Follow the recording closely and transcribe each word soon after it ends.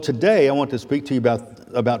Today, I want to speak to you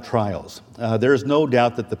about trials. There is no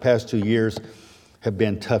doubt that the past 2 years have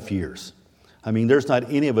been tough years. I mean, there's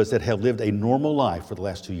not any of us that have lived a normal life for the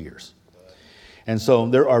last 2 years. And so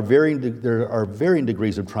there are varying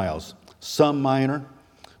degrees of trials. Some minor,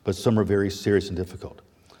 but some are very serious and difficult.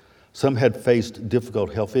 Some had faced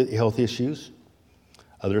difficult health issues.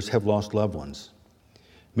 Others have lost loved ones.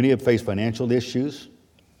 Many have faced financial issues,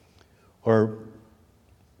 or,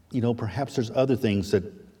 perhaps there's other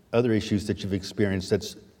issues that you've experienced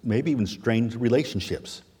that's maybe even strained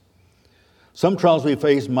relationships. Some trials we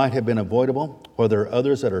face might have been avoidable, or there are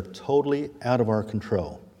others that are totally out of our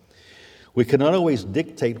control. We cannot always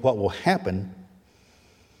dictate what will happen,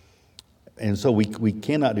 and so we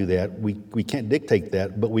cannot do that. We can't dictate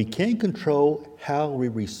that, but we can control how we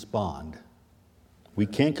respond. We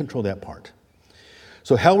can control that part.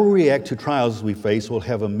 So how we react to trials we face will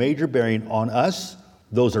have a major bearing on us,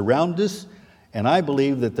 those around us, and I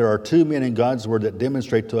believe that there are 2 men in God's Word that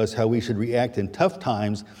demonstrate to us how we should react in tough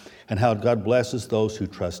times and how God blesses those who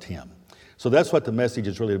trust Him. So that's what the message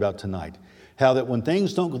is really about tonight. How that when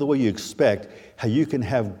things don't go the way you expect, how you can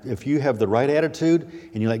have, if you have the right attitude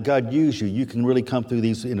and you let God use you, you can really come through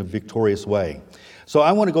these in a victorious way. So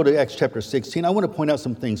I want to go to Acts chapter 16. I want to point out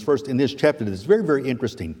some things first in this chapter that's very, very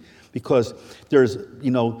interesting because there's,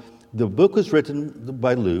 the book was written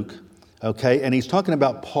by Luke. Okay, and he's talking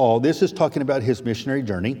about Paul. This is talking about his missionary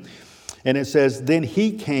journey. And it says, then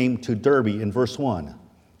he came to Derbe in verse 1.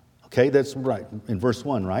 Okay, that's right, in verse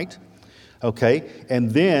 1, right? Okay,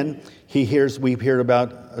 and then we hear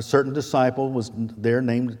about a certain disciple was there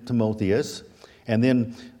named Timotheus. And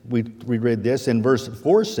then we read this, and verse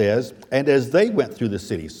 4 says, and as they went through the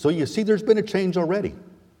cities. So you see, there's been a change already.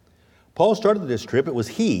 Paul started this trip, it was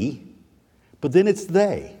he, but then it's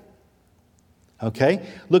they. Okay,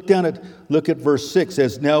 look at verse 6. It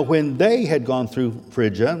says, now when they had gone through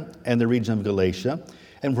Phrygia and the region of Galatia,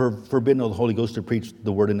 and were forbidden of the Holy Ghost to preach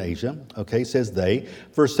the word in Asia, okay, says they.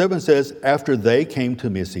 Verse 7 says, after they came to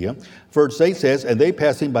Mysia. Verse 8 says, and they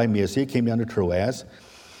passing by Mysia came down to Troas.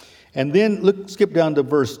 And then skip down to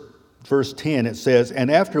verse 10. It says, and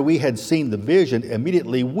after we had seen the vision,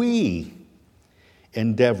 immediately we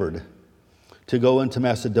endeavored to go into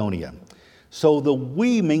Macedonia. So the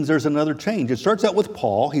we means there's another change. It starts out with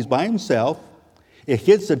Paul. He's by himself. He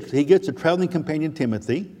gets a traveling companion,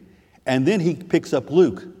 Timothy. And then he picks up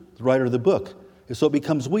Luke, the writer of the book. So it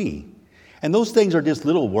becomes we. And those things are just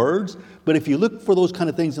little words. But if you look for those kind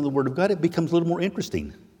of things in the Word of God, it becomes a little more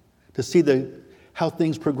interesting to see how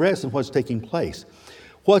things progress and what's taking place.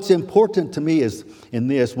 What's important to me is in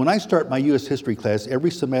this, when I start my U.S. history class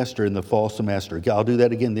every semester in the fall semester, I'll do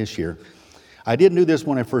that again this year. I didn't do this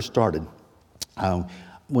when I first started.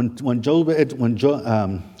 When Joe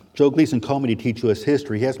Gleason called me to teach U.S.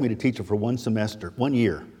 history, he asked me to teach it for 1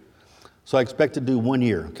 year. So I expect to do 1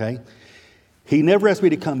 year, okay? He never asked me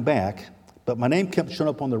to come back, but my name kept showing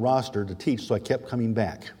up on the roster to teach, so I kept coming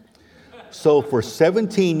back. So for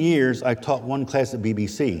 17 years, I taught one class at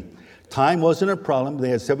BBC. Time wasn't a problem. They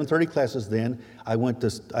had 7:30 classes then. I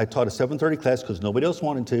taught a 7:30 class because nobody else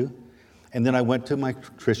wanted to. And then I went to my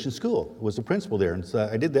Christian school. I was a principal there. And so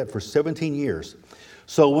I did that for 17 years.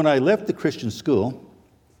 So when I left the Christian school,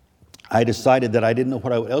 I decided that I didn't know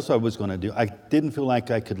what else I was going to do. I didn't feel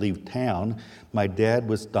like I could leave town. My dad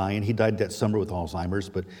was dying. He died that summer with Alzheimer's.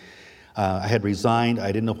 But I had resigned. I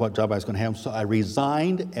didn't know what job I was going to have. So I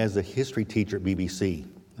resigned as a history teacher at BBC.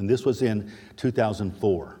 And this was in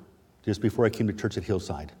 2004, just before I came to church at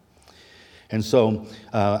Hillside. And so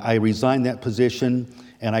I resigned that position.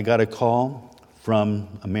 And I got a call from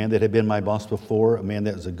a man that had been my boss before, a man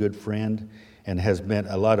that was a good friend and has meant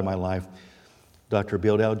a lot of my life, Dr.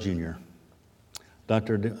 Bill Dow Jr.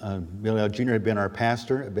 Dr. Bill Dow Jr. had been our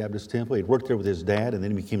pastor at Baptist Temple. He'd worked there with his dad, and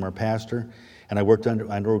then he became our pastor. And I worked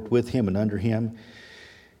with him and under him.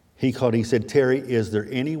 He called, he said, Terry, is there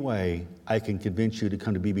any way I can convince you to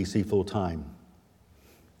come to BBC full time?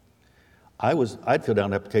 I'd filled out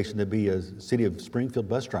an application to be a City of Springfield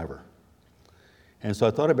bus driver. And so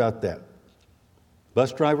I thought about that.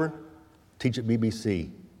 Bus driver, teach at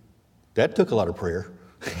BBC. That took a lot of prayer.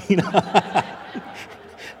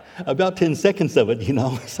 About 10 seconds of it,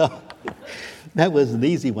 So that was an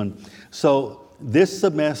easy one. So this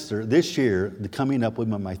year, coming up with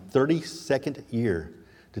my 32nd year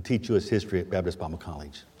to teach U.S. history at Baptist Bible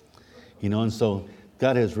College. And so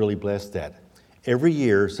God has really blessed that. Every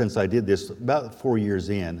year since I did this, about 4 years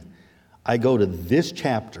in, I go to this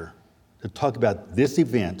chapter to talk about this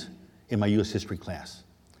event in my U.S. history class.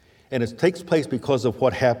 And it takes place because of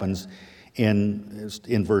what happens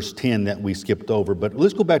in verse 10 that we skipped over. But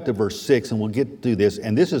let's go back to verse 6 and we'll get through this.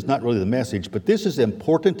 And this is not really the message, but this is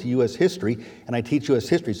important to U.S. history, and I teach U.S.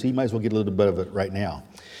 history, so you might as well get a little bit of it right now.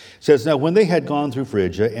 It says, now when they had gone through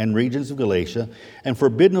Phrygia and regions of Galatia and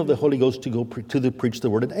forbidden of the Holy Ghost to go preach the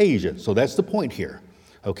word in Asia. So that's the point here.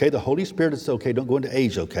 Okay, the Holy Spirit is okay, don't go into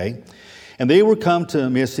Asia, okay? And they were come to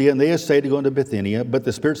Mysia, and they essayed to go into Bithynia, but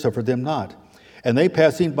the Spirit suffered them not. And they,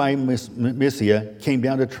 passing by Mysia, came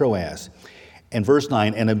down to Troas. And verse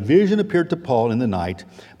 9, and a vision appeared to Paul in the night.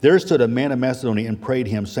 There stood a man of Macedonia and prayed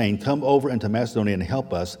him, saying, come over into Macedonia and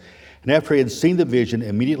help us. And after he had seen the vision,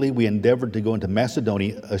 immediately we endeavored to go into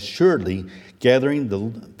Macedonia, assuredly gathering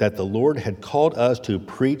that the Lord had called us to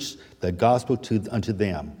preach the gospel unto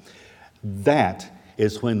them. That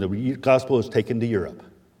is when the gospel is taken to Europe.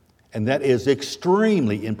 And that is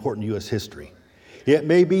extremely important in U.S. history. It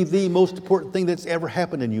may be the most important thing that's ever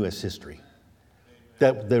happened in U.S. history,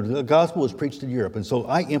 that the gospel was preached in Europe. And so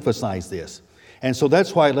I emphasize this. And so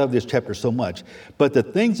that's why I love this chapter so much. But the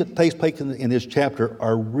things that take place in this chapter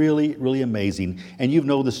are really, really amazing. And you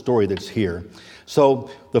know the story that's here. So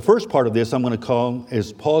the first part of this I'm going to call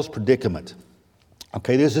is Paul's predicament.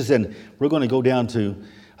 Okay, this is we're going to go down to,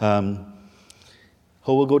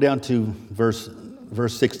 we'll go down to verse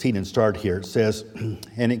 16 and start here. It says,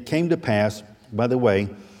 and it came to pass, by the way,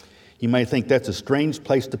 you might think that's a strange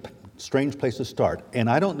place to start. And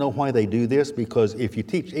I don't know why they do this, because if you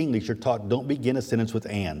teach English, you're taught don't begin a sentence with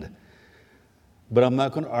and. But I'm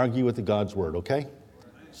not going to argue with the God's word, okay?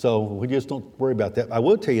 So we just don't worry about that. I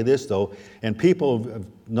will tell you this, though, and people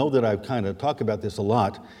know that I've kind of talked about this a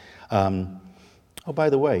lot. By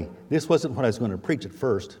the way, this wasn't what I was going to preach at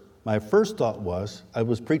first. My first thought was, I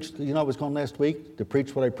was going last week to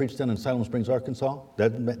preach what I preached down in Salem Springs, Arkansas.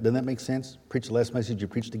 Doesn't that make sense? Preach the last message you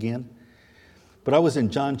preached again. But I was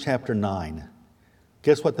in John chapter 9.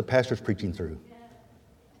 Guess what the pastor's preaching through?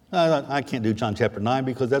 I can't do John chapter 9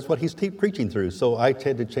 because that's what he's preaching through. So I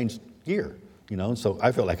had to change gear, so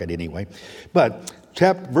I felt like I did anyway. But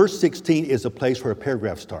verse 16 is a place where a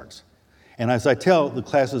paragraph starts. And as I tell the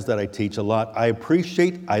classes that I teach a lot, I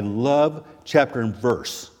love chapter and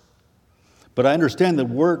verse. But I understand the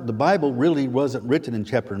Bible really wasn't written in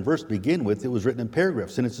chapter and verse to begin with. It was written in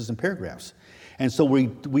paragraphs, sentences and paragraphs. And so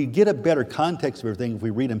we get a better context of everything if we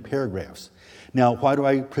read in paragraphs. Now, why do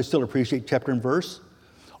I still appreciate chapter and verse?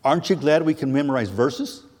 Aren't you glad we can memorize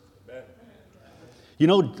verses? You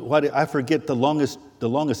know what? I forget the longest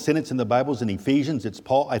sentence in the Bible is in Ephesians. It's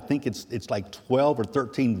Paul. I think it's like 12 or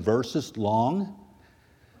 13 verses long.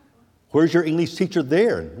 Where's your English teacher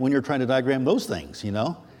there when you're trying to diagram those things,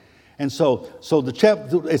 And so the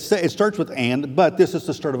chapter, it starts with and, but this is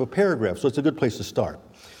the start of a paragraph, so it's a good place to start.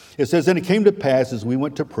 It says, and it came to pass as we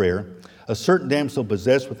went to prayer, a certain damsel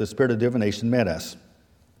possessed with the spirit of divination met us.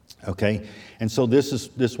 Okay, and so this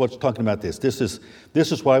is what's talking about this. This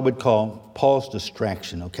is what I would call Paul's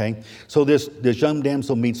distraction. Okay, so this young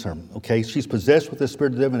damsel meets her. Okay, she's possessed with the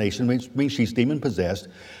spirit of divination, which means she's demon possessed,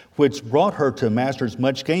 which brought her to masters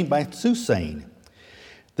much gain by soothsaying.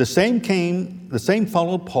 The same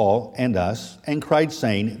followed Paul and us, and cried,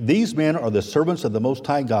 saying, these men are the servants of the Most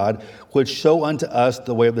High God, which show unto us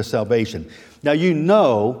the way of the salvation. Now you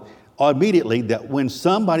know immediately that when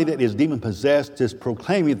somebody that is demon-possessed is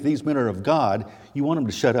proclaiming that these men are of God, you want them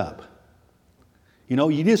to shut up.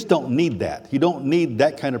 You just don't need that. You don't need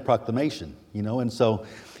that kind of proclamation, and so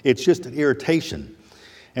it's just an irritation.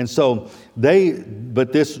 And so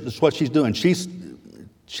but this is what she's doing.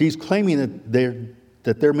 She's claiming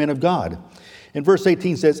that they're men of God. And verse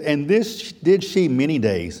 18 says, and this did she many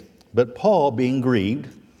days, but Paul being grieved,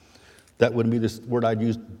 that wouldn't be the word I'd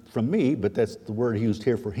used from me, but that's the word he used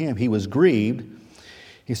here for him. He was grieved.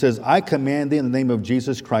 He says, I command thee in the name of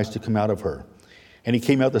Jesus Christ to come out of her. And he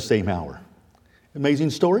came out the same hour. Amazing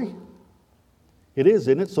story? It is,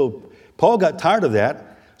 isn't it? So Paul got tired of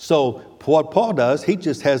that. So what Paul does, he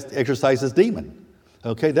just has to exorcise his demon.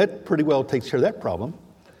 Okay, that pretty well takes care of that problem,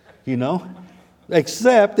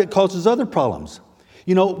 except it causes other problems.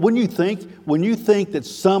 When you think that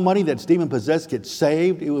somebody that's demon-possessed gets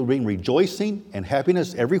saved, it will bring rejoicing and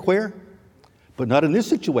happiness everywhere, but not in this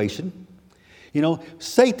situation.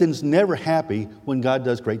 Satan's never happy when God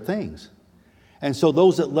does great things. And so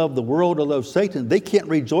those that love the world or love Satan, they can't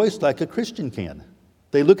rejoice like a Christian can.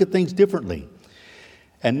 They look at things differently.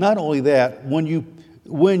 And not only that, when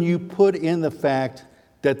you put in the fact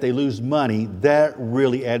that they lose money, that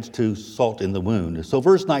really adds to salt in the wound. So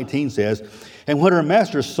verse 19 says, and when her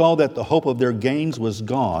masters saw that the hope of their gains was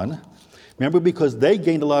gone, remember, because they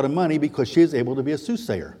gained a lot of money because she is able to be a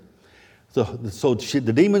soothsayer. So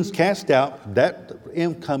the demons cast out, that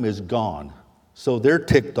income is gone. So they're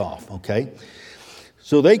ticked off, okay?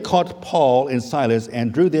 So they caught Paul and Silas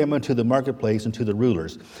and drew them into the marketplace and to the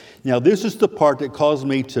rulers. Now, this is the part that caused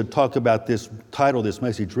me to talk about this title, this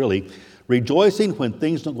message really, rejoicing when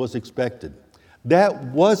things don't go as expected. That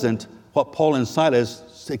wasn't what Paul and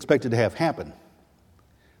Silas expected to have happen.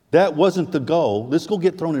 That wasn't the goal. Let's go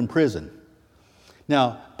get thrown in prison.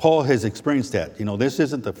 Now, Paul has experienced that. This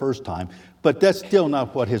isn't the first time, but that's still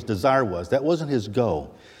not what his desire was. That wasn't his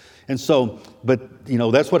goal. And so,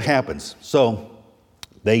 that's what happens. So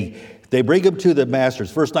they bring him to the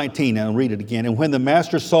masters. Verse 19, and I'll read it again. And when the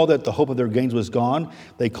masters saw that the hope of their gains was gone,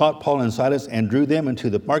 they caught Paul and Silas and drew them into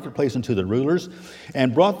the marketplace and to the rulers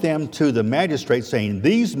and brought them to the magistrates, saying,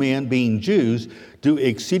 these men, being Jews, do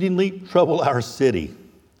exceedingly trouble our city.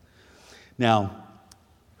 Now,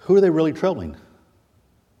 who are they really troubling?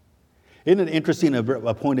 Isn't it interesting,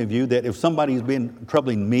 a point of view, that if somebody's been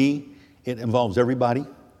troubling me, it involves everybody?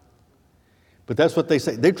 But that's what they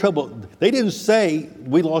say. They didn't say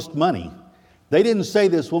we lost money. They didn't say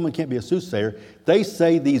this woman can't be a soothsayer. They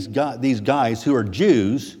say these guys who are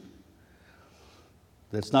Jews,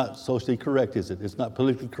 that's not socially correct, is it? It's not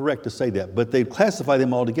politically correct to say that. But they classify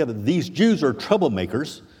them all together. These Jews are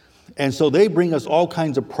troublemakers, and so they bring us all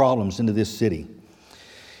kinds of problems into this city.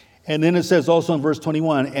 And then it says also in verse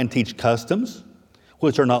 21, and teach customs,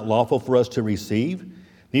 which are not lawful for us to receive,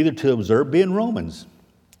 neither to observe, being Romans.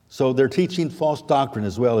 So they're teaching false doctrine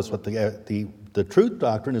as well as what the truth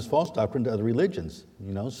doctrine is false doctrine to other religions,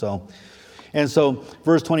 So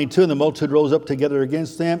verse 22, and the multitude rose up together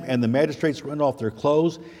against them, and the magistrates rent off their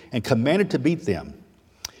clothes and commanded to beat them.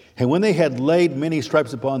 And when they had laid many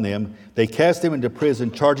stripes upon them, they cast them into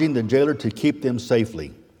prison, charging the jailer to keep them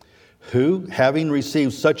safely, who, having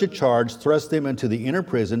received such a charge, thrust them into the inner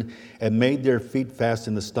prison and made their feet fast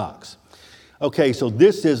in the stocks. Okay, so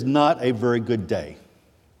this is not a very good day.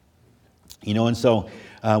 And so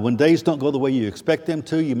when days don't go the way you expect them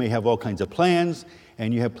to, you may have all kinds of plans,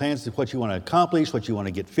 and you have plans of what you want to accomplish, what you want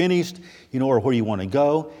to get finished, or where you want to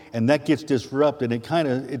go, and that gets disrupted. It kind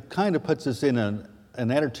of puts us in an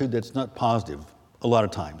attitude that's not positive a lot of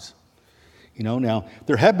times. Now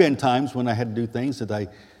there have been times when I had to do things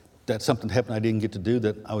that something happened I didn't get to do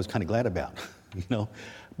that I was kind of glad about,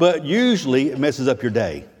 But usually it messes up your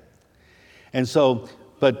day. And so,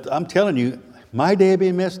 but I'm telling you, my day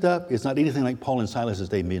being messed up is not anything like Paul and Silas's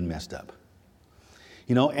day being messed up.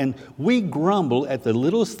 And we grumble at the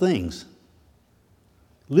littlest things,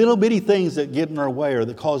 little bitty things that get in our way or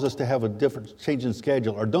that cause us to have a different change in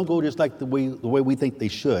schedule or don't go just like the way we think they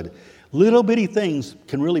should. Little bitty things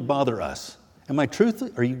can really bother us. Am I truthful?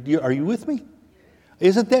 Are you with me?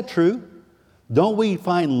 Isn't that true? Don't we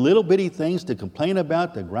find little bitty things to complain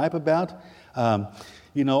about, to gripe about? I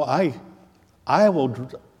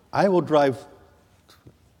will drive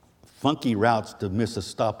funky routes to miss a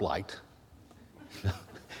stoplight.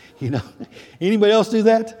 Anybody else do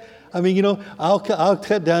that? I'll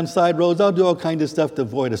cut down side roads. I'll do all kinds of stuff to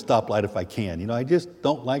avoid a stoplight if I can. I just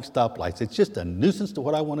don't like stoplights. It's just a nuisance to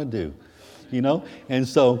what I want to do, And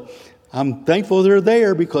so I'm thankful they're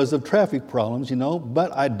there because of traffic problems,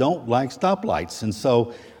 but I don't like stoplights. And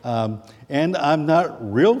so, and I'm not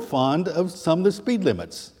real fond of some of the speed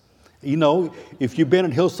limits. If you've been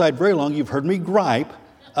at Hillside very long, you've heard me gripe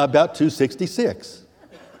about 266.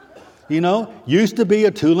 Used to be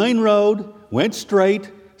a 2-lane road, went straight,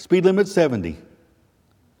 speed limit 70.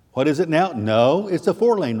 What is it now? No, it's a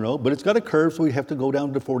 4-lane road, but it's got a curve, so we have to go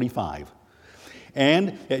down to 45.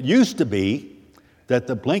 And it used to be that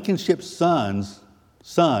the Blankenship son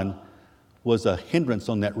was a hindrance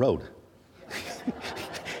on that road.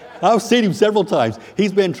 I've seen him several times.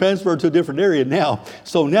 He's been transferred to a different area now.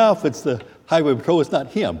 So now if it's the highway patrol, it's not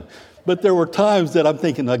him. But there were times that I'm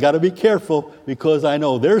thinking, I got to be careful because I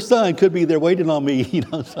know their son could be there waiting on me.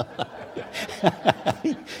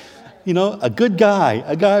 A good guy,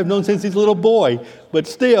 a guy I've known since he's a little boy. But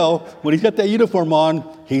still, when he's got that uniform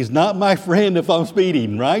on, he's not my friend if I'm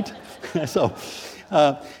speeding, right? And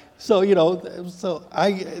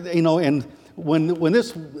when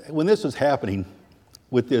this was happening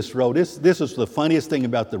with this road, this was the funniest thing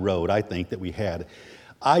about the road, I think, that we had.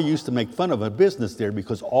 I used to make fun of a business there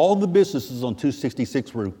because all the businesses on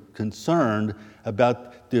 266 were concerned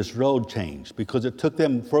about this road change because it took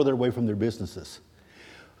them further away from their businesses.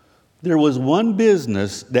 There was one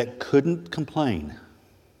business that couldn't complain.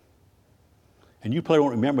 And you probably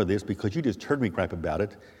won't remember this because you just heard me gripe about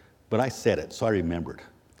it, but I said it, so I remembered.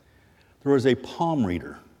 There was a palm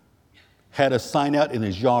reader, had a sign out in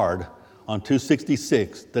his yard on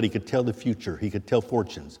 266 that he could tell the future. He could tell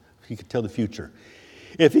fortunes. He could tell the future.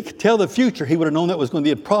 If he could tell the future, he would have known that was going to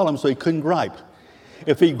be a problem, so he couldn't gripe.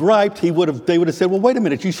 if he griped, they would have said, well, wait a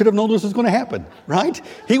minute, you should have known this was going to happen, right?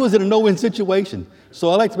 He was in a no-win situation. So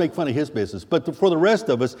I like to make fun of his business. But for the rest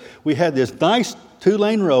of us, we had this nice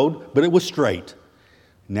 2-lane road, but it was straight.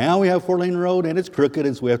 Now we have 4-lane road, and it's crooked,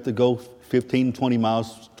 and so we have to go 15, 20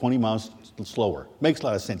 miles slower. Makes a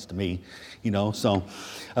lot of sense to me, So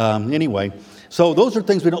anyway, so those are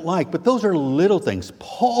things we don't like, but those are little things.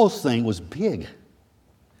 Paul's thing was big.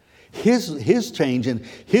 His change and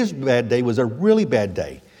his bad day was a really bad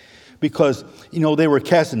day because, they were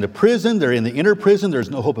cast into prison. They're in the inner prison. There's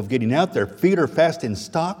no hope of getting out. Their feet are fast in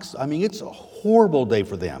stocks. I mean, it's a horrible day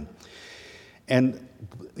for them. And,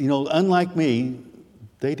 unlike me,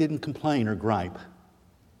 they didn't complain or gripe.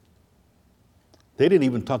 They didn't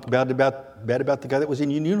even talk bad about the guy that was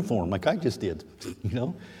in uniform like I just did,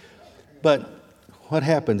 But what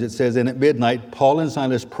happens? It says, and at midnight, Paul and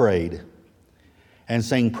Silas prayed and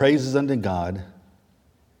sang praises unto God,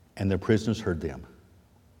 and the prisoners heard them.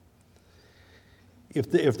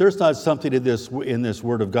 If there's not something in this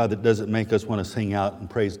Word of God that doesn't make us want to sing out and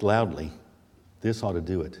praise loudly, this ought to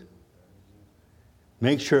do it.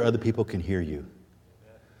 Make sure other people can hear you.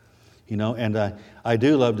 And I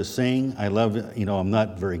do love to sing. I love, I'm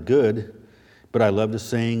not very good, but I love to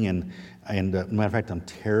sing. And matter of fact, I'm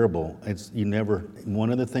terrible.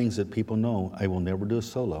 One of the things that people know, I will never do a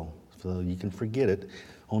solo. So you can forget it.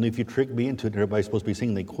 Only if you trick me into it, everybody's supposed to be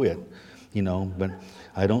singing, they quit. But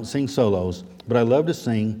I don't sing solos. But I love to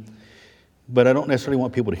sing. But I don't necessarily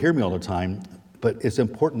want people to hear me all the time. But it's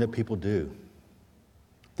important that people do.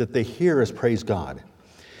 That they hear us praise God.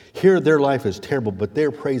 Here their life is terrible, but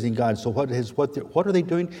they're praising God. So what are they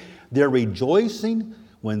doing? They're rejoicing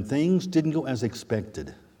when things didn't go as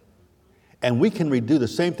expected. And we can do the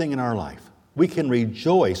same thing in our life. We can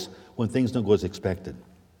rejoice when things don't go as expected.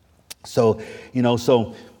 So,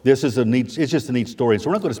 this is it's just a neat story. So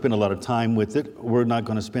we're not going to spend a lot of time with it. We're not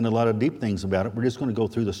going to spend a lot of deep things about it. We're just going to go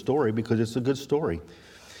through the story because it's a good story.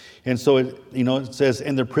 And so, it says,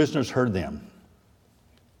 and the prisoners heard them.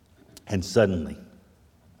 And suddenly,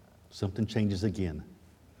 something changes again.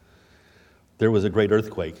 There was a great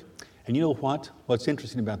earthquake. And you know what? What's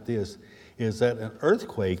interesting about this is that an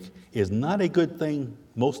earthquake is not a good thing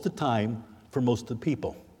most of the time for most of the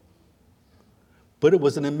people. But it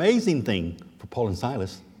was an amazing thing for Paul and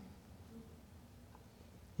Silas.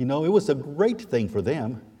 It was a great thing for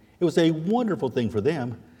them. It was a wonderful thing for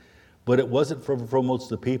them, but it wasn't for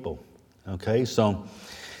most of the people. Okay, so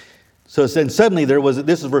suddenly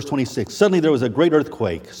this is verse 26, suddenly there was a great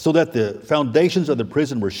earthquake, so that the foundations of the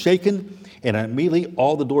prison were shaken, and immediately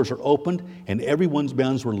all the doors were opened, and everyone's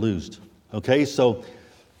bonds were loosed. Okay, so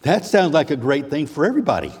that sounds like a great thing for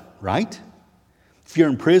everybody, right? If you're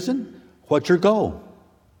in prison, what's your goal?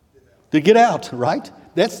 To get out, right?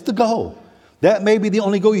 That's the goal. That may be the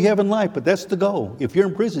only goal you have in life, but that's the goal. If you're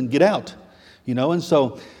in prison, get out. And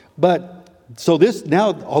so this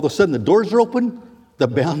now all of a sudden the doors are open, the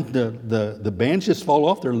bands just fall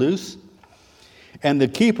off, they're loose. And the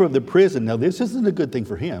keeper of the prison, now this isn't a good thing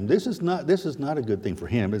for him. This is not a good thing for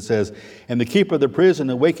him. It says, and the keeper of the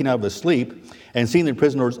prison, awaking out of his sleep, and seeing the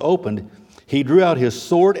prison doors opened, he drew out his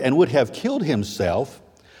sword and would have killed himself,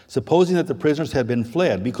 supposing that the prisoners had been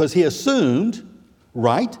fled, because he assumed,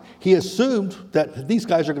 right? He assumed that these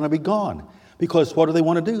guys are going to be gone. Because what do they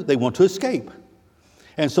want to do? They want to escape.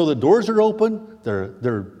 And so the doors are open,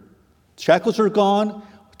 their shackles are gone,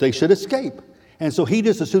 they should escape. And so he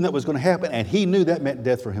just assumed that was going to happen, and he knew that meant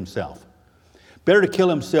death for himself. Better to kill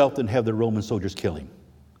himself than have the Roman soldiers kill him.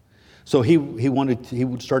 So he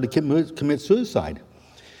would start to commit suicide.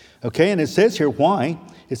 Okay, and it says here why.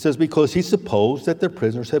 It says because he supposed that the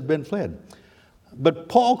prisoners had been fled. But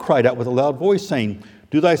Paul cried out with a loud voice, saying,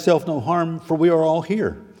 do thyself no harm, for we are all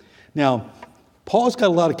here. Now, Paul's got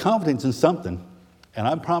a lot of confidence in something, and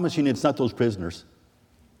I'm promising it's not those prisoners.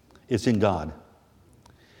 It's in God.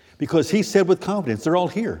 Because he said with confidence, they're all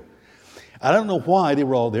here. I don't know why they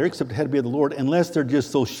were all there, except it had to be of the Lord, unless they're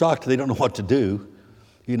just so shocked they don't know what to do.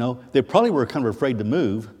 They probably were kind of afraid to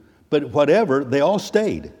move, but whatever, they all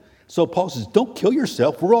stayed. So Paul says, don't kill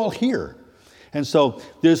yourself, we're all here. And so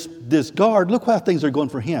this guard, look how things are going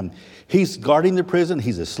for him. He's guarding the prison,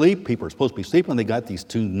 he's asleep, people are supposed to be sleeping, they got these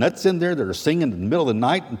two nuts in there that are singing in the middle of the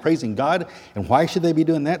night and praising God. And why should they be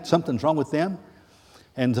doing that? Something's wrong with them.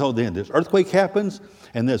 And so then this earthquake happens,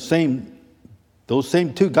 and those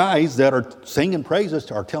same two guys that are singing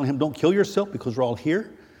praises are telling him, don't kill yourself because we're all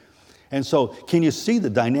here. And so can you see the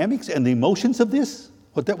dynamics and the emotions of this?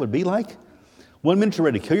 What that would be like? 1 minute you're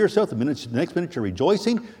ready to kill yourself, the next minute you're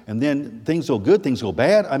rejoicing, and then things go good, things go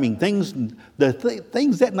bad. I mean, things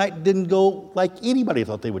that night didn't go like anybody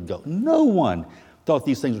thought they would go. No one. thought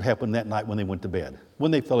these things would happen that night when they went to bed,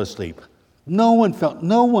 when they fell asleep. No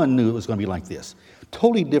one knew it was going to be like this.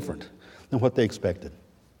 Totally different than what they expected.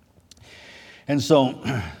 And so,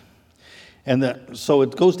 so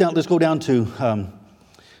it goes down. Let's go down to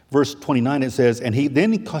verse 29. It says, and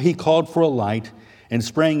he called for a light and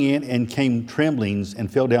sprang in and came trembling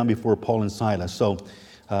and fell down before Paul and Silas. So,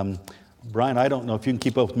 Brian, I don't know if you can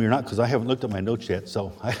keep up with me or not because I haven't looked at my notes yet.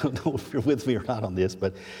 So I don't know if you're with me or not on this.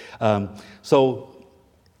 But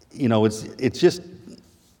it's just.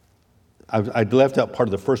 I left out part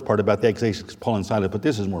of the first part about the accusation, Paul and Silas, but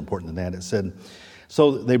this is more important than that. It said,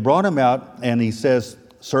 so they brought him out, and he says,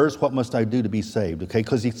 sirs, what must I do to be saved? Okay,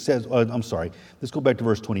 because he says, let's go back to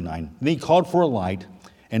verse 29. Then he called for a light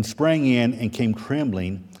and sprang in and came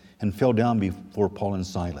trembling and fell down before Paul and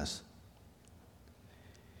Silas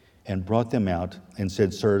and brought them out and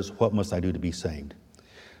said, sirs, what must I do to be saved?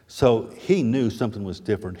 So he knew something was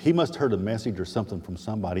different. He must have heard a message or something from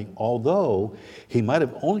somebody, although he might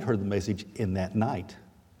have only heard the message in that night.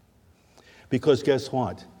 Because guess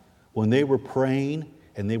what? When they were praying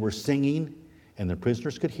and they were singing and the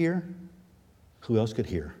prisoners could hear, who else could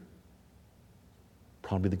hear?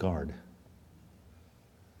 Probably the guard.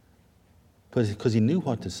 Because he knew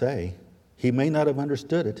what to say. He may not have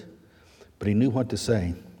understood it, but he knew what to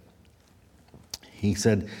say. He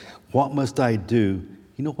said, what must I do?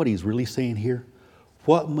 You know what he's really saying here?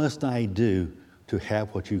 What must I do to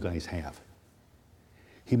have what you guys have?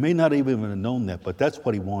 He may not even have known that, but that's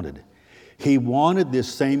what he wanted. He wanted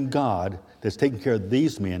this same God that's taking care of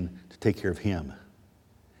these men to take care of him.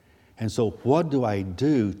 And so what do I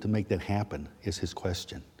do to make that happen is his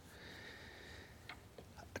question.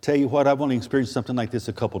 I tell you what, I've only experienced something like this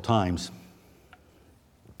a couple times.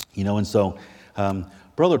 And so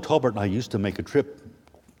Brother Talbert and I used to make a trip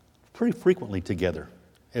pretty frequently together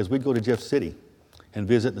as we'd go to Jeff City and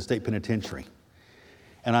visit the state penitentiary.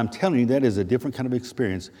 And I'm telling you, that is a different kind of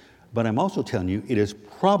experience. But I'm also telling you, it is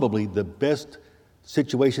probably the best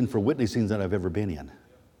situation for witnessing that I've ever been in.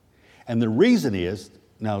 And the reason is,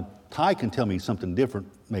 now Ty can tell me something different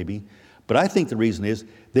maybe, but I think the reason is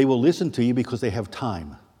they will listen to you because they have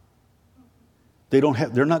time. They're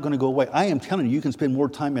not going to go away. I am telling you, you can spend more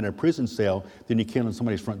time in a prison cell than you can on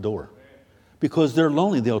somebody's front door. Because they're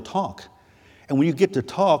lonely, they'll talk. And when you get to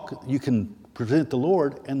talk, you can present the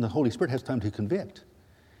Lord, and the Holy Spirit has time to convict.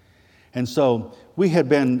 And so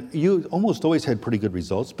you almost always had pretty good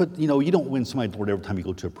results, but you don't win somebody's Lord every time you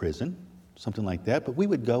go to a prison, something like that. But we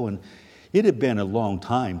would go, and it had been a long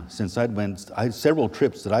time since I had several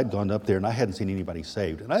trips that I'd gone up there, and I hadn't seen anybody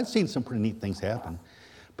saved. And I'd seen some pretty neat things happen,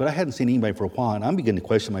 but I hadn't seen anybody for a while, and I'm beginning to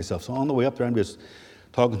question myself. So on the way up there, I'm just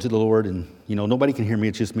talking to the Lord, and nobody can hear me.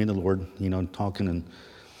 It's just me and the Lord, talking. And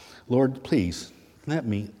Lord, please let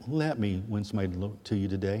me win somebody to you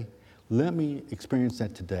today. Let me experience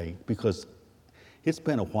that today, because it's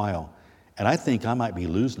been a while, and I think I might be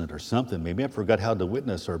losing it or something. Maybe I forgot how to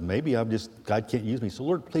witness, or maybe God can't use me. So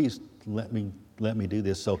Lord, please let me do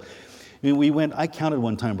this. So we went. I counted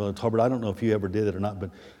one time, Brother Talbert. I don't know if you ever did it or not, but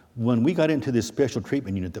when we got into this special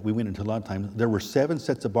treatment unit that we went into a lot of times, there were 7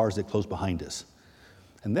 sets of bars that closed behind us.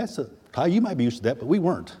 And Ty, you might be used to that, but we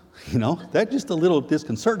weren't, That's just a little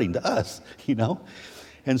disconcerting to us,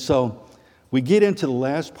 And so we get into the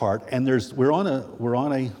last part, and we're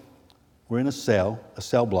in a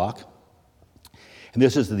cell block. And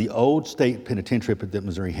this is the old state penitentiary that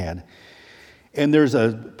Missouri had. And there's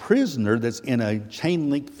a prisoner that's in a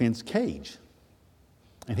chain link fence cage.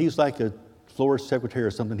 And he's like a floor secretary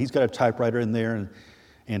or something. He's got a typewriter in there,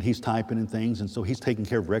 and he's typing and things, and so he's taking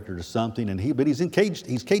care of record or something. But he's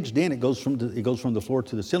caged in. It goes from the floor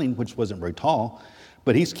to the ceiling, which wasn't very tall,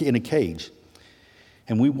 but he's in a cage.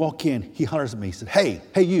 And we walk in. He hollers at me. He said, "Hey,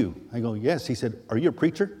 you!" I go, "Yes." He said, "Are you a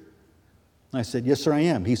preacher?" And I said, "Yes, sir, I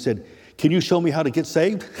am." He said, "Can you show me how to get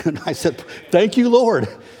saved?" And I said, "Thank you, Lord.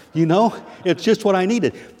 It's just what I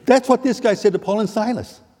needed." That's what this guy said to Paul and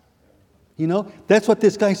Silas. That's what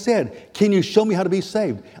this guy said. Can you show me how to be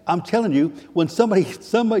saved? I'm telling you, when somebody,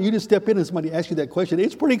 you just step in and somebody asks you that question,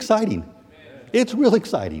 it's pretty exciting. It's real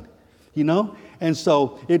exciting, And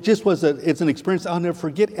so it's an experience I'll never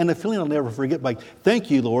forget, and a feeling I'll never forget. Like, thank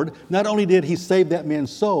you, Lord. Not only did he save that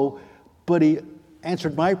man's soul, but he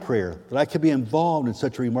answered my prayer that I could be involved in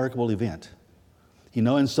such a remarkable event.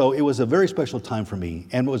 And so it was a very special time for me,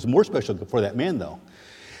 and it was more special for that man, though.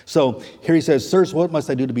 So here he says, "Sirs, what must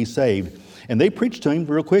I do to be saved?" And they preached to him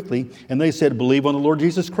real quickly, and they said, "Believe on the Lord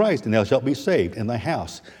Jesus Christ, and thou shalt be saved in thy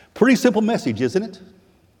house." Pretty simple message, isn't it?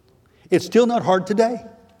 It's still not hard today.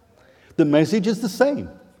 The message is the same.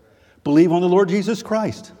 Believe on the Lord Jesus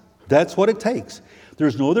Christ. That's what it takes.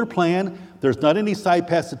 There's no other plan There's not any side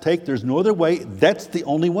paths to take. There's no other way. That's the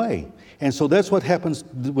only way. And so that's what happens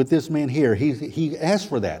with this man here. He asked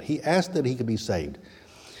for that. He asked that he could be saved.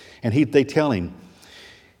 And they tell him.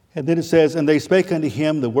 And then it says, and they spake unto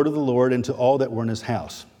him the word of the Lord and to all that were in his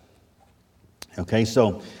house. Okay,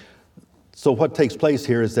 so what takes place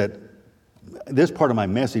here is that this part of my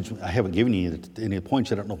message, I haven't given you any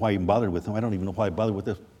points. I don't know why I even bothered with them. I don't even know why I bothered with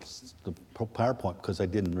the PowerPoint because I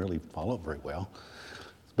didn't really follow it very well.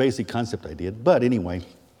 It's a basic concept I did. But anyway,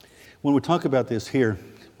 when we talk about this here,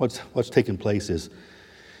 what's taking place is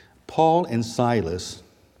Paul and Silas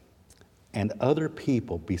and other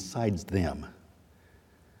people besides them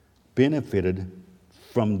benefited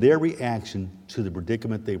from their reaction to the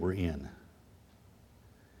predicament they were in.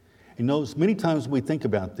 You know, many times when we think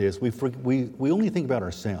about this, we only think about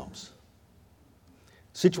ourselves.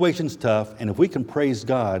 Situation's tough, and if we can praise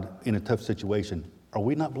God in a tough situation, are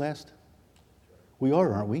we not blessed? We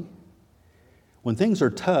are, aren't we? When things are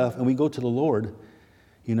tough and we go to the Lord,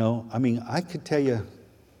 you know, I mean, I can tell you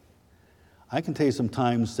some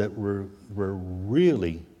times that were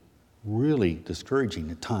really, really discouraging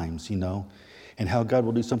at times, you know, and how God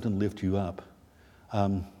will do something to lift you up.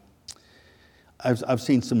 I've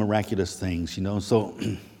seen some miraculous things, you know. So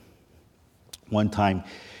one time,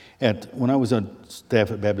 when I was on staff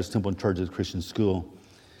at Baptist Temple in charge of the Christian school,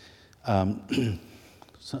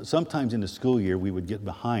 sometimes in the school year we would get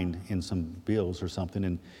behind in some bills or something,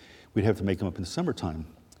 and we'd have to make them up in the summertime.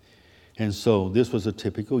 And so this was a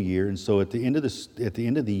typical year. And so at the end of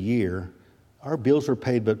the year, our bills were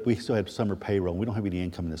paid, but we still had summer payroll. We don't have any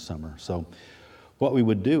income this summer, so. What we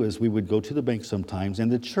would do is we would go to the bank sometimes,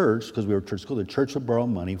 and the church, because we were a church school, the church would borrow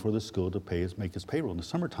money for the school to make us payroll in the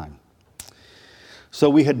summertime. So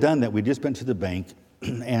we had done that. We just went to the bank,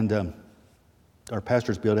 and our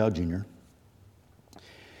pastor's Bill Dow Jr.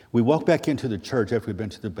 We walked back into the church after we'd been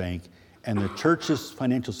to the bank, and the church's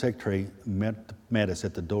financial secretary met us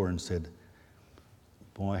at the door and said,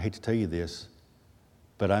 "Boy, I hate to tell you this,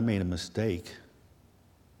 but I made a mistake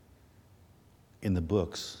in the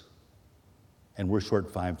books. And we're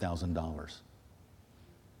short $5,000.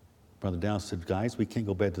 Brother Dow said, "Guys, we can't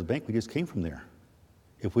go back to the bank. We just came from there.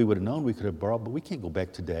 If we would have known, we could have borrowed, but we can't go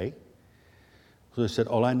back today." So I said,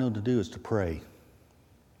 "All I know to do is to pray."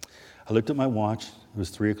 I looked at my watch. It was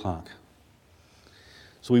 3 o'clock.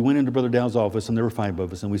 So we went into Brother Dow's office, and there were 5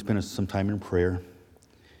 of us, and we spent some time in prayer.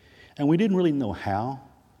 And we didn't really know how,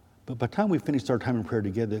 but by the time we finished our time in prayer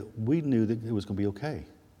together, we knew that it was going to be okay.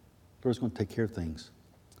 The Lord was going to take care of things.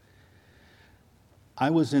 I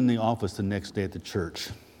was in the office the next day at the church,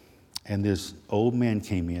 and this old man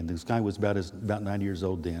came in. This guy was about 90 years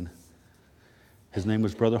old then. His name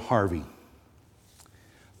was Brother Harvey.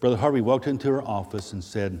 Brother Harvey walked into our office and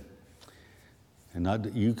said,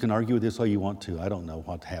 and you can argue with this all you want to. I don't know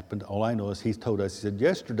what happened. All I know is he told us, he said,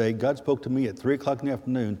 "Yesterday, God spoke to me at 3 o'clock in the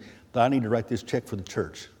afternoon that I need to write this check for the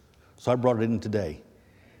church. So I brought it in today."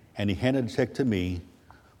 And he handed a check to me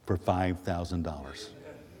for $5,000.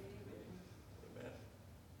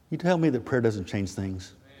 You tell me that prayer doesn't change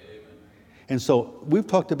things? Amen. And so we've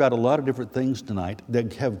talked about a lot of different things tonight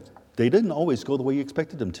that they didn't always go the way you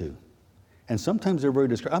expected them to. And sometimes they're very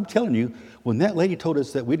discouraging. I'm telling you, when that lady told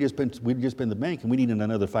us that we'd just been in the bank and we needed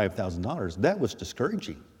another $5,000, that was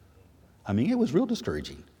discouraging. I mean, it was real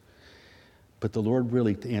discouraging. But the Lord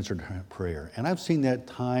really answered her prayer. And I've seen that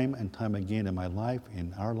time and time again in my life,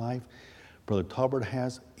 in our life. Brother Talbert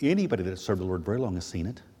has. Anybody that served the Lord very long has seen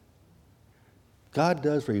it. God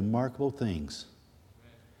does remarkable things.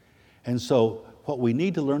 And so what we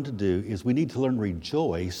need to learn to do is we need to learn to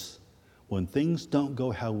rejoice when things don't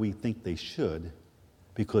go how we think they should,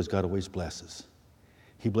 because God always blesses.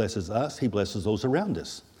 He blesses us. He blesses those around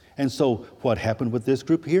us. And so what happened with this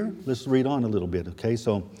group here? Let's read on a little bit, okay?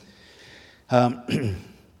 So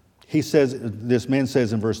he says, this man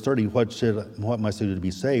says in verse 30, what must I do to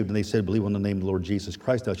be saved? And they said, "Believe on the name of the Lord Jesus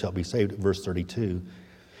Christ, thou shalt be saved." Verse 32.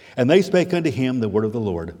 And they spake unto him the word of the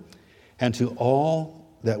Lord, and to all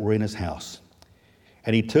that were in his house.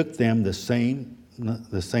 And he took them the same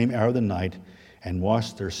hour of the night, and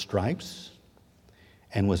washed their stripes,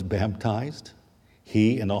 and was baptized,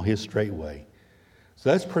 he and all his straightway.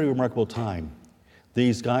 So that's a pretty remarkable time.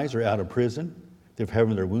 These guys are out of prison. They're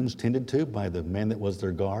having their wounds tended to by the man that was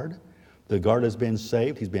their guard. The guard has been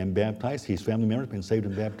saved. He's been baptized. His family members have been saved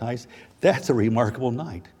and baptized. That's a remarkable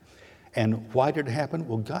night. And why did it happen?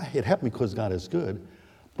 Well, it happened because God is good.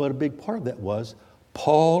 But a big part of that was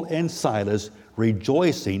Paul and Silas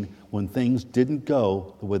rejoicing when things didn't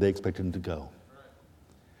go the way they expected them to go.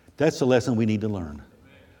 That's the lesson we need to learn.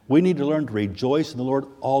 We need to learn to rejoice in the Lord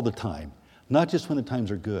all the time, not just when the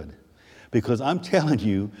times are good. Because I'm telling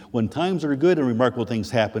you, when times are good and remarkable things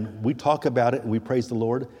happen, we talk about it and we praise the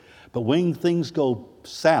Lord. But when things go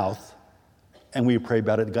south and we pray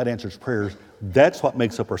about it, God answers prayers, that's what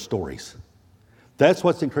makes up our stories. That's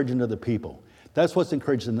what's encouraging other people. That's what's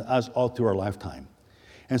encouraging us all through our lifetime.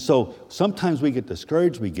 And so sometimes we get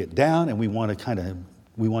discouraged, we get down, and we want to kind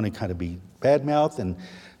of be bad-mouthed and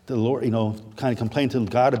the Lord, kind of complain to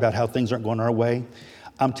God about how things aren't going our way.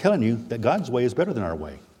 I'm telling you that God's way is better than our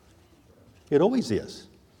way. It always is.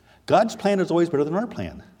 God's plan is always better than our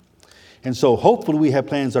plan. And so hopefully we have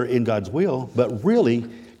plans that are in God's will, but really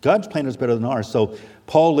God's plan is better than ours. So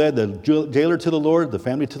Paul led the jailer to the Lord, the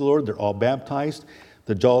family to the Lord. They're all baptized.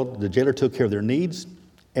 The jailer took care of their needs,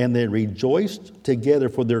 and they rejoiced together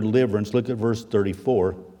for their deliverance. Look at verse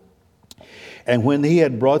 34. And when he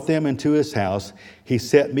had brought them into his house, he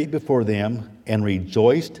set meat before them and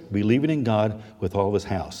rejoiced, believing in God with all his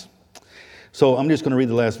house. So I'm just going to read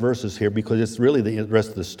the last verses here because it's really the rest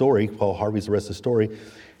of the story. Paul Harvey's the rest of the story.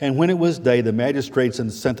 And when it was day, the magistrates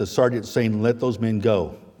sent the sergeant saying, let those men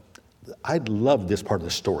go. I love this part of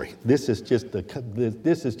the story. This is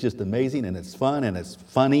just amazing, and it's fun, and it's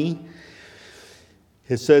funny.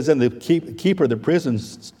 It says, and the keeper of the prison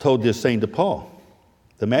told this saying to Paul,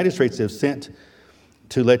 the magistrates have sent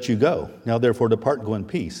to let you go. Now therefore depart and go in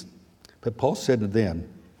peace. But Paul said to them,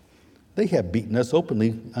 they have beaten us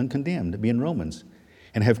openly uncondemned, being Romans,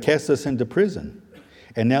 and have cast us into prison.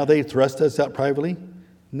 And now they thrust us out privately?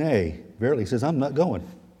 Nay, verily. He says, I'm not going.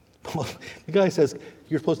 The guy says,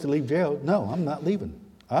 you're supposed to leave jail. No, I'm not leaving.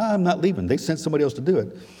 I'm not leaving. They sent somebody else to do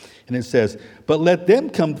it. And it says, but let them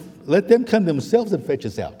come themselves and fetch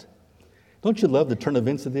us out. Don't you love the turn of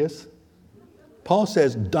events of this? Paul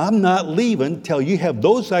says, I'm not leaving till you have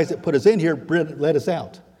those guys that put us in here let us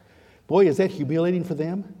out. Boy, is that humiliating for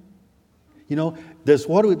them.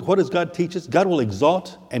 What does God teach us? God will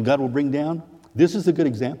exalt and God will bring down. This is a good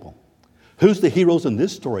example. Who's the heroes in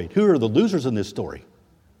this story? Who are the losers in this story?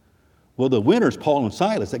 Well, the winners, Paul and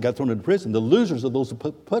Silas, that got thrown into prison. The losers are those who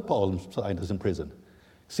put Paul and Silas in prison.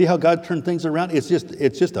 See how God turned things around? It's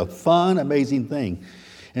just a fun, amazing thing.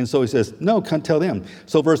 And so he says, no, can't tell them.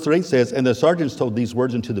 So verse 3 says, and the sergeants told these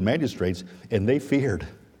words unto the magistrates, and they feared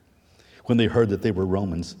when they heard that they were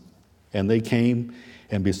Romans. And they came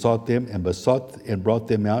and besought them and brought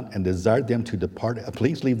them out and desired them to depart.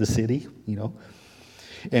 Please leave the city,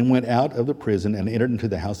 and went out of the prison and entered into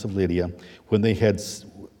the house of Lydia. When they had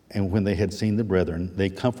seen the brethren, they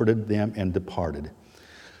comforted them and departed.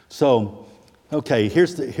 So, okay,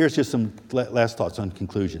 here's just some last thoughts on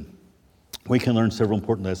conclusion. We can learn several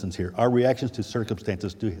important lessons here. Our reactions to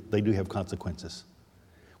circumstances, they do have consequences.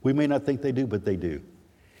 We may not think they do, but they do.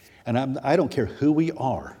 And I don't care who we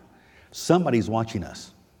are. Somebody's watching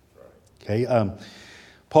us. Okay?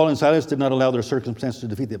 Paul and Silas did not allow their circumstances to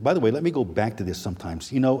defeat them. By the way, let me go back to this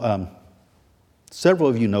sometimes. Several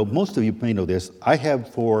of you know, most of you may know this. I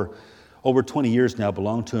have for over 20 years now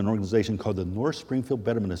belonged to an organization called the North Springfield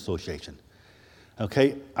Betterment Association.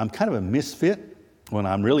 Okay? I'm kind of a misfit. Well,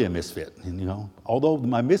 I'm really a misfit. And, although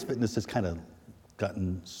my misfitness has kind of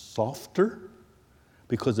gotten softer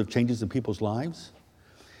because of changes in people's lives.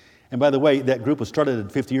 And by the way, that group was started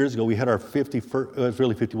 50 years ago. We had our 51st, it was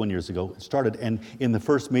really 51 years ago. It started, and in the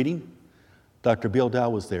first meeting, Dr. Bill Dow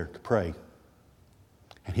was there to pray.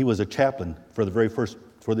 And he was a chaplain for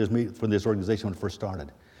this organization when it first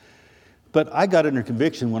started. But I got under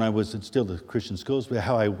conviction when I was still at Christian schools,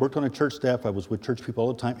 how I worked on a church staff. I was with church people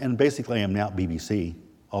all the time. And basically, I am now at BBC,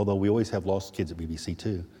 although we always have lost kids at BBC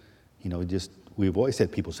too. We've always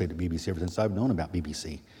had people say to BBC ever since I've known about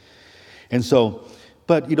BBC. And so,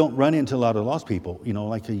 but you don't run into a lot of lost people.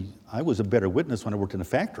 I was a better witness when I worked in a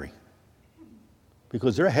factory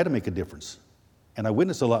because there I had to make a difference. And I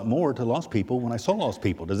witnessed a lot more to lost people when I saw lost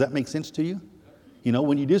people. Does that make sense to you?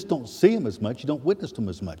 When you just don't see them as much, you don't witness them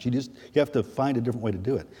as much. You have to find a different way to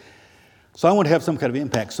do it. So I want to have some kind of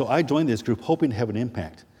impact. So I joined this group hoping to have an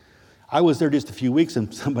impact. I was there just a few weeks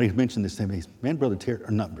and somebody mentioned this to me. Man,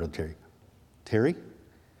 Terry,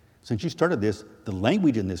 since you started this, the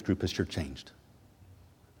language in this group has sure changed.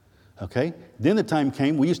 Okay? Then the time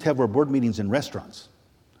came, we used to have our board meetings in restaurants.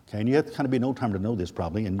 Okay? And you have to kind of be an old timer to know this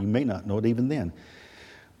probably, and you may not know it even then.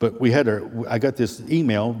 But I got this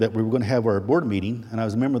email that we were going to have our board meeting, and I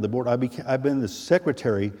was a member of the board. I've been the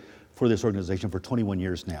secretary for this organization for 21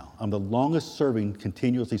 years now. I'm the longest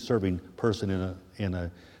continuously serving person in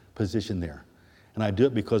a position there. And I do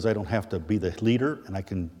it because I don't have to be the leader, and I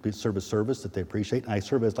can serve a service that they appreciate. And I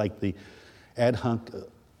serve as like the ad hoc,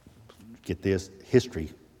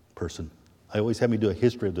 history person. I always have me do a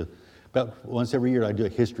history about once every year I do a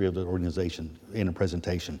history of the organization in a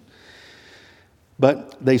presentation.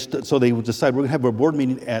 But so they would decide we're going to have a board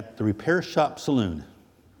meeting at the Repair Shop Saloon.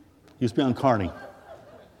 Used to be on Kearney.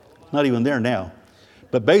 Not even there now.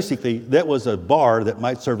 But basically, that was a bar that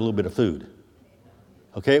might serve a little bit of food.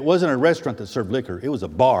 Okay, it wasn't a restaurant that served liquor. It was a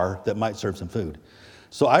bar that might serve some food.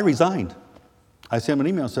 So I resigned. I sent him an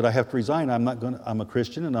email and said, I have to resign. I'm a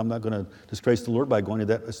Christian and I'm not going to disgrace the Lord by going to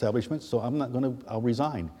that establishment, so I'll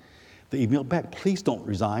resign. They emailed back, please don't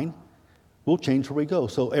resign. We'll change where we go.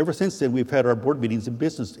 So ever since then, we've had our board meetings in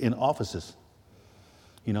business, in offices.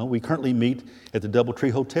 You know, we currently meet at the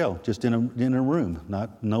Doubletree Hotel, just in a room.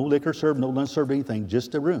 No liquor served, no lunch served, anything,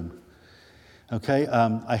 just a room. Okay,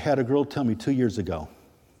 I had a girl tell me 2 years ago,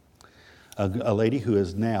 a lady who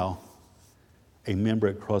is now a member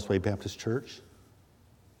at Crossway Baptist Church.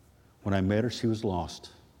 When I met her, she was lost.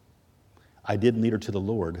 I didn't lead her to the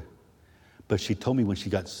Lord, but she told me when she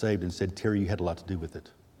got saved and said, Terry, you had a lot to do with it.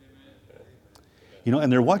 You know,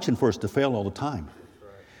 and they're watching for us to fail all the time.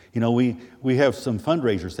 You know, we have some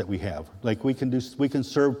fundraisers that we have. Like we can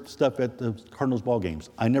serve stuff at the Cardinals ball games.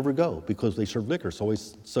 I never go because they serve liquor, so I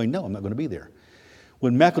always say, no, I'm not going to be there.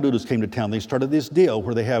 When McAdoodles came to town, they started this deal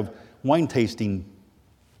where they have wine tasting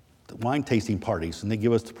parties, and they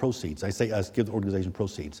give us the proceeds. I say us, give the organization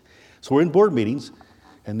proceeds. So we're in board meetings,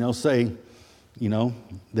 and they'll say,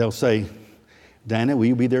 Diana, will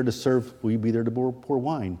you be there to pour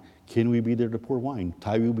wine? Ken, will you be there to pour wine?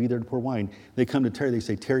 Ty, will you be there to pour wine? They come to Terry, they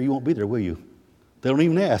say, Terry, you won't be there, will you? They don't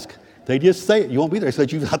even ask. They just say it, you won't be there. I said,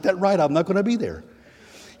 you got that right, I'm not going to be there.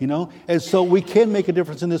 You know, and so we can make a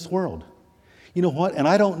difference in this world. You know what? And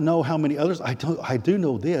I don't know how many others. I do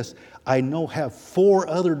know this. I have 4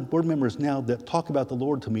 other board members now that talk about the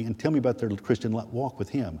Lord to me and tell me about their Christian walk with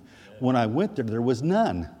Him. When I went there was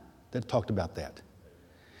none that talked about that.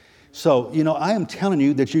 So, you know, I am telling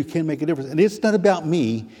you that you can make a difference. And it's not about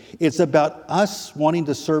me. It's about us wanting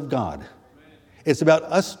to serve God. It's about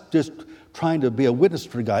us just trying to be a witness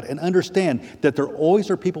for God and understand that there always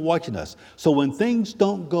are people watching us. So when things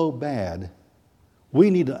don't go bad, we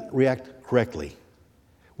need to react correctly.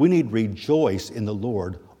 We need to rejoice in the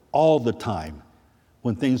Lord all the time.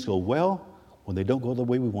 When things go well, when they don't go the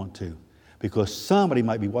way we want to. Because somebody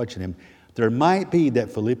might be watching Him. There might be that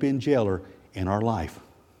Philippian jailer in our life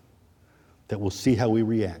that will see how we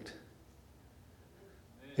react.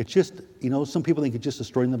 It's just, you know, some people think it's just a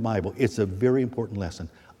story in the Bible. It's a very important lesson.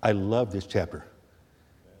 I love this chapter.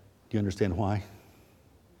 Do you understand why?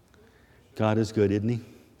 God is good, isn't He?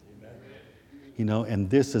 You know, and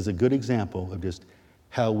this is a good example of just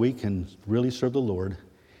how we can really serve the Lord.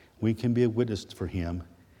 We can be a witness for Him,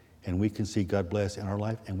 and we can see God bless in our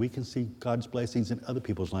life, and we can see God's blessings in other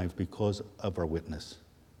people's lives because of our witness.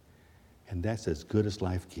 And that's as good as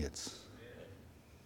life gets.